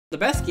The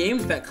best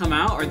games that come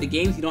out are the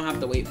games you don't have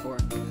to wait for.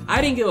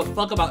 I didn't give a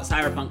fuck about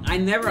Cyberpunk. I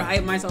never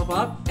hyped myself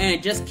up, and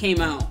it just came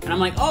out. And I'm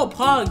like, oh,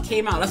 Pog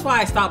came out. That's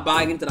why I stopped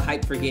buying into the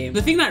hype for games.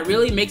 The thing that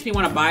really makes me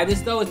want to buy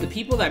this, though, is the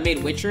people that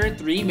made Witcher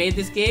 3 made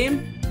this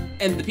game.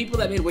 And the people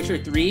that made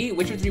Witcher 3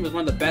 was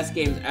one of the best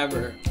games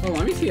ever. Oh,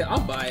 let me see it. I'll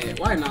buy it.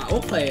 Why not?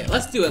 We'll play it.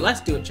 Let's do it.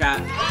 Let's do it,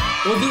 chat.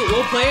 We'll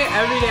play it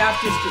every day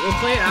after stream. We'll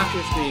play it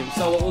after stream.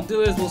 So what we'll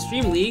do is we'll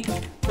stream League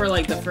for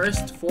like the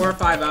first 4 or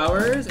 5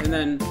 hours, and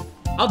then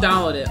I'll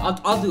download it.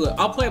 I'll do it.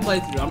 I'll play a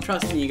playthrough. I'm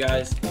trusting you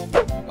guys.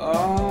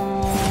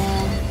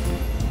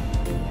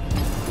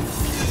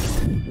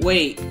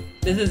 Wait.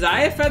 Does the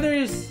Xayah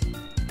feathers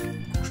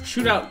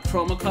shoot out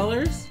chroma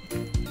colors?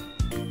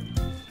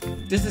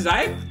 Is this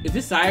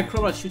Xayah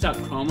chroma shoots out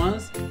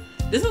chromas?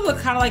 This would look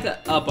kind of like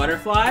a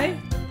butterfly.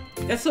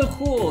 That's so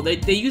cool.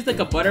 They use like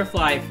a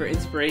butterfly for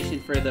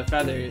inspiration for the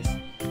feathers.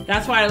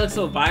 That's why it looks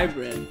so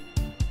vibrant.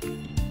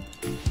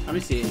 Let me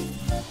see.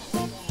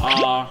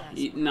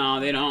 No,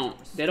 they don't.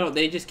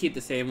 They just keep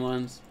the same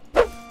ones.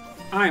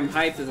 I'm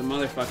hyped as a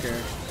motherfucker.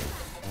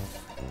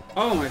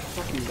 Oh my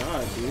fucking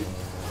god, dude.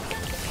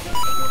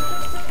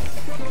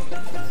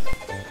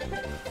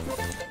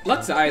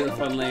 Lux's Eye is a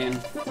fun lane.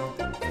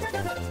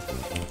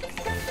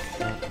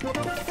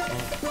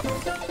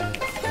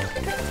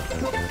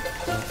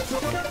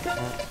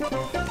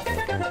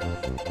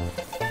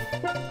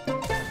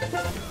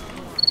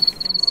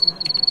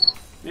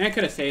 I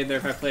could have saved there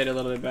if I played a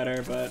little bit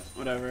better, but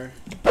whatever.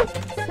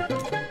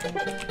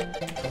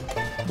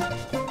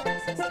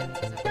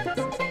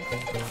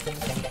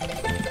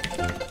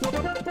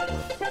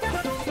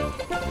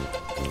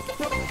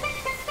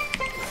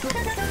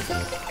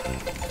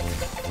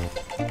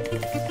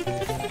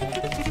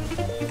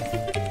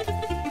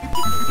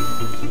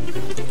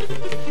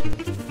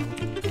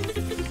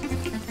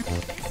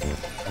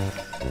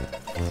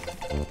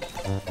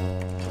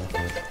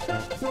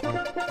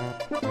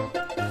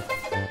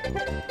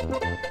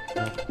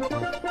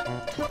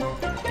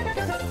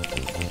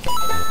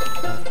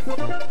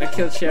 I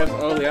killed Chef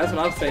early, that's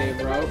what I'm saying,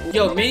 bro.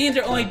 Yo, minions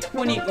are only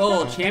 20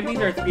 gold, champions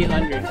are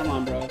 300. Come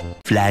on, bro.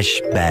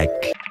 Flashback.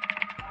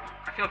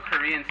 I feel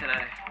Korean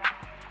today.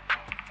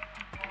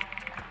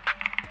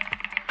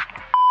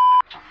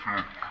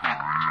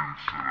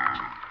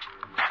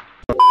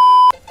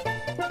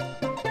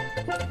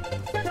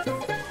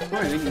 What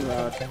am I thinking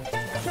about?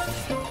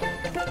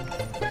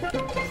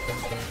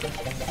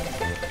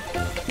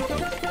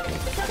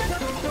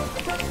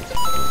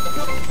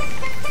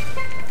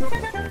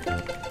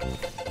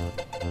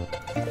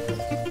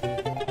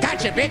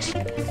 Gotcha, bitch!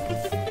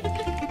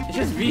 It's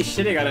just me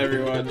shitting on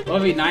everyone.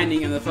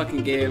 1v9ing in the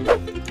fucking game.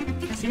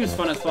 It seems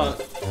fun as fuck.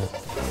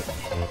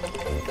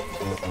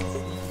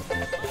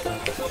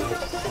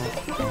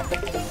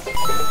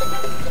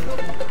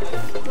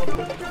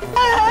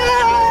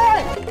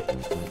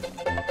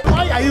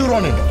 Why are you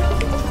running?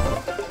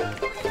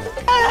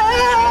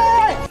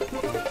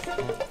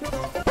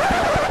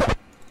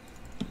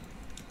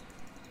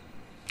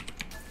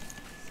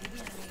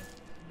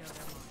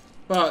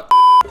 But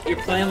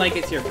you're playing like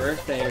it's your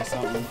birthday or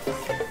something.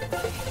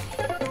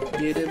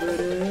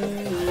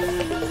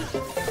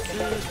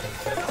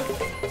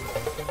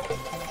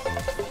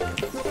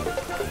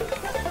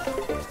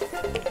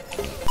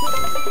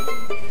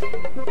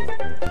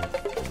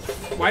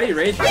 Why do you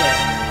rage quit?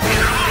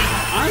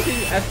 Honestly,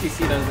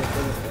 SBC does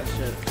that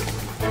shit.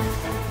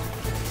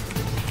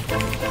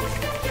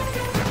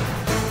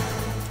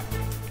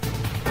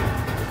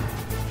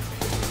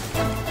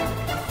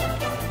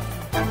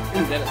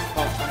 I'm dead as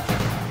fuck.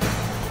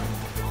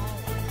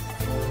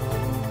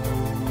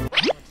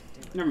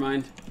 Never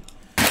mind.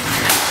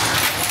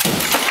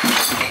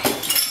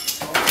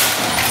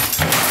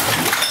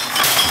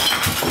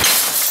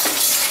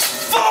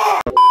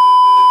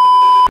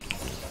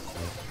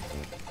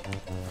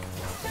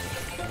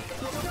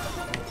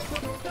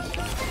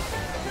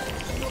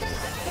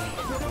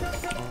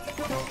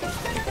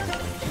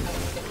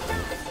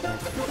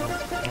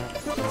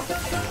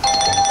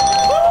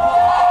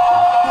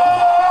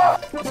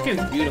 This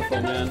skin's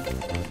beautiful, man.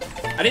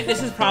 I think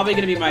this is probably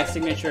gonna be my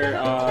signature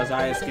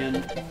Xayah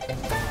skin.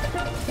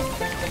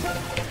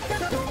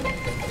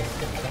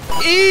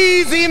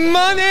 Easy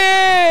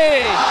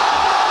money!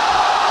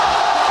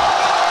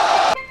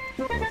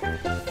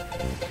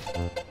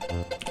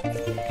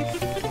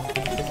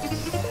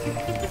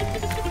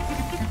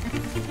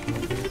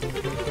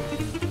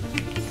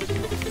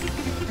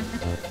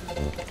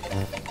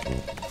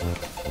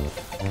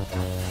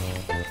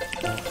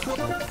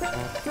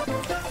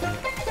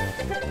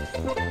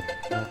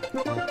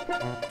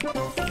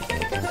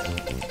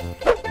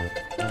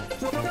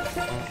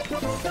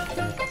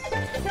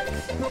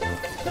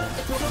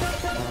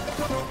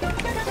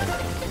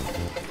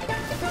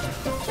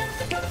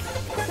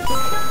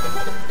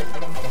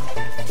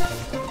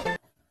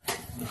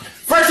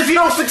 First, if you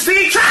don't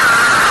succeed,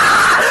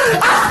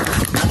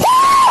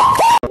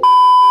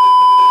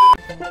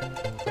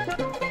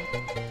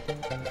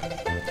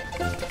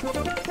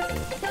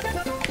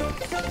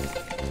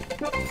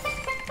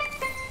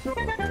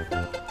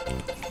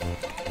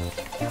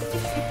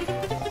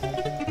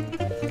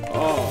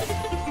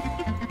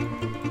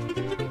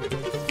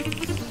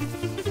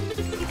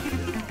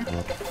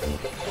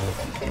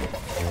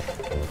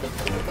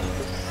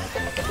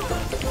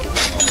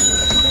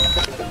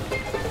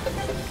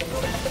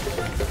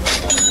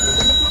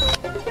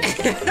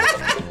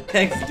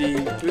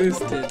 XD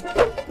boosted.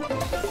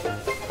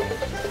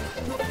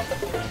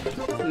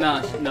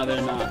 No,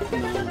 they're not.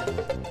 No.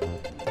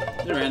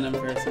 It's a random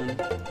person.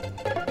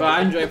 But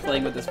I enjoy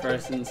playing with this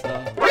person,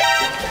 so.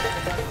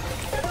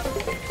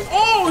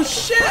 Oh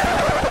shit!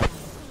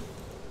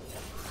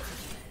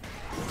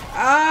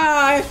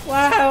 Ah, I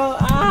fell.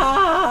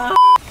 Ah!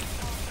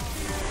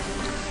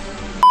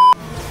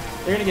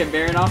 They're gonna get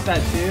Baron off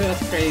that too?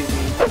 That's crazy.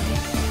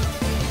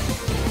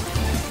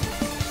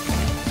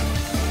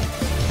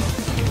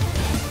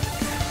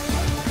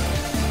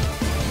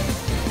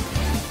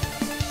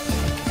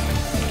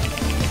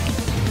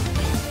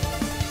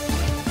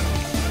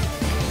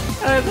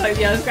 I was like,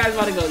 yeah, this guy's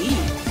about to go eat.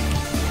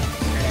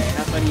 Alright,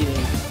 have fun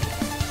eating.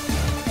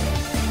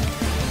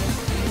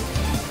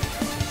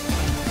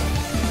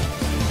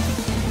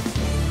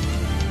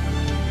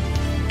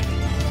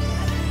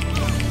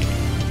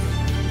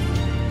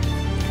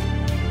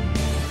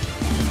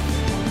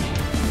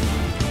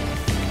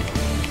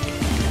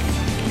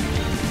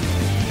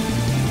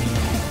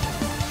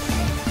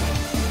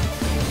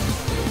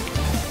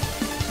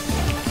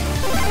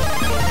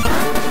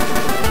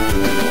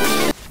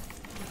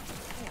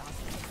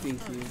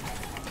 Thank you.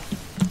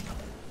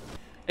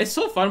 It's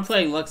so fun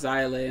playing Lux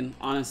Xayah lane,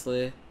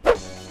 honestly.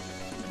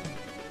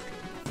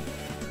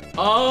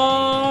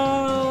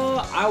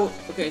 Oh,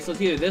 okay, so it's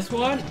either this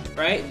one,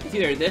 right? It's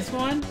either this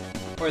one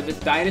or this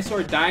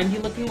dinosaur dynasty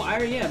looking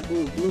wire. Yeah,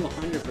 blue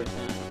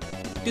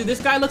 100%. Dude,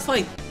 this guy looks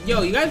like,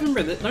 yo, you guys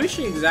remember this? Let me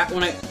show you exactly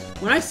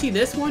when I see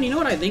this one, you know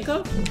what I think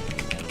of?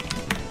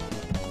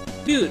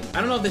 Dude, I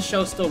don't know if this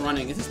show's still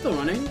running. Is it still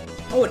running?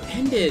 Oh, it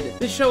ended.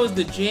 This show is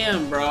the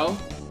jam, bro.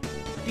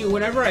 Dude,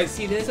 whenever I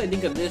see this, I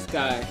think of this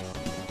guy.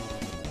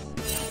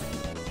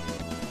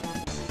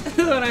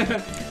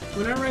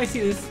 Whenever I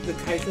see the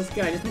Kaisa's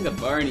guy, I just think of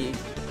Barney.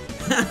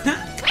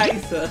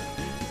 Kaisa.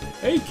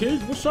 Hey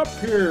kids, what's up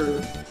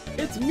here?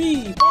 It's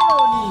me,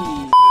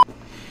 Barney.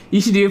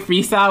 You should do a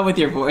freestyle with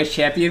your voice,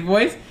 champion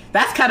voice.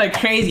 That's kind of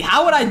crazy.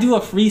 How would I do a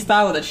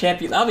freestyle with a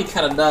champion? That'd be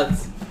kind of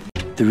nuts.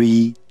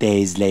 3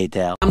 days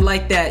later. I'm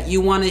like that,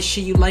 you wanna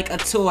shit you like a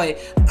toy.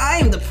 I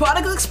am the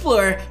prodigal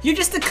explorer, you're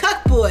just a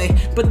cuck boy.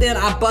 But then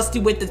I bust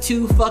you with the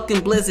 2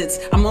 fucking blizzards.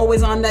 I'm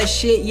always on that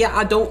shit, yeah,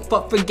 I don't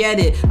forget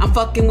it. I'm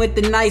fucking with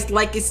the nice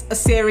like it's a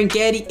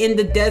Serengeti in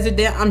the desert.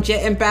 Then I'm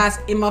jetting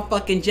bask in my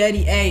fucking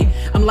jetty, ayy.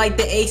 I'm like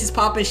the aces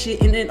popping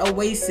shit in an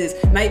oasis.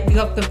 Night be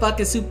up the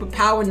fucking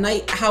superpower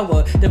night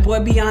hour. The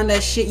boy be on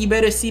that shit, you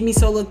better see me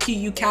solo cute,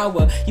 you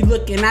cower. You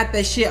looking at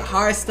that shit,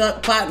 hard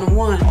stuck, platinum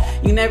 1.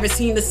 You never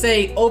seen to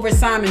say over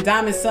Simon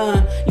Diamond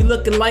son. You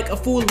looking like a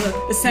fooler,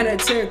 the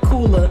Senator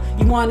cooler.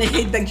 You wanna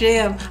hit the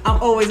jam,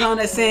 I'm always on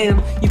that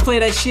Sam. You play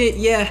that shit,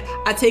 yeah,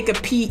 I take a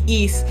P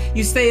east.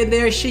 You stay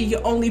there shit, you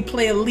only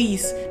play a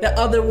lease. The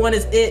other one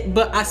is it,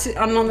 but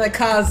I'm on that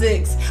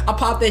Kha'Zix. I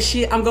pop that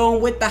shit, I'm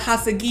going with the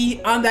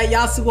Hasagi. On that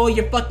Yasuo,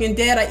 you're fucking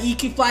dead. I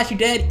EQ flash, you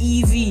dead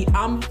easy.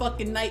 I'm a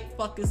fucking knight,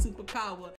 fucking superpower.